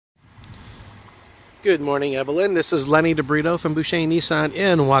Good morning, Evelyn. This is Lenny DiBrito from Boucher Nissan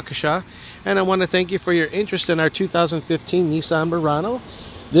in Waukesha, and I want to thank you for your interest in our 2015 Nissan Murano.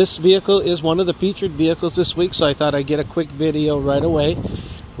 This vehicle is one of the featured vehicles this week, so I thought I'd get a quick video right away.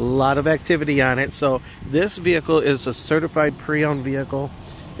 A lot of activity on it. So this vehicle is a certified pre-owned vehicle,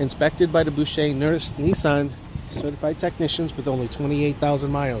 inspected by the Boucher Nissan certified technicians with only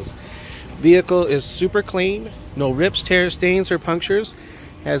 28,000 miles. Vehicle is super clean, no rips, tears, stains, or punctures.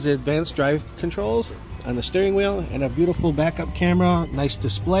 Has advanced drive controls on the steering wheel and a beautiful backup camera, nice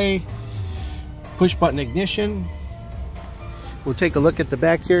display, push button ignition. We'll take a look at the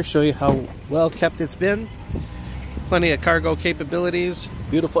back here, show you how well kept it's been. Plenty of cargo capabilities,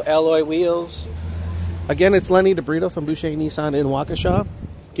 beautiful alloy wheels. Again, it's Lenny DiBrito from Boucher Nissan in Waukesha,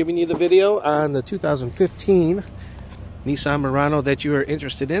 giving you the video on the 2015 Nissan Murano that you are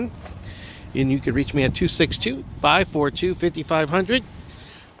interested in. And you can reach me at 262-542-5500.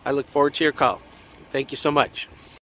 I look forward to your call. Thank you so much.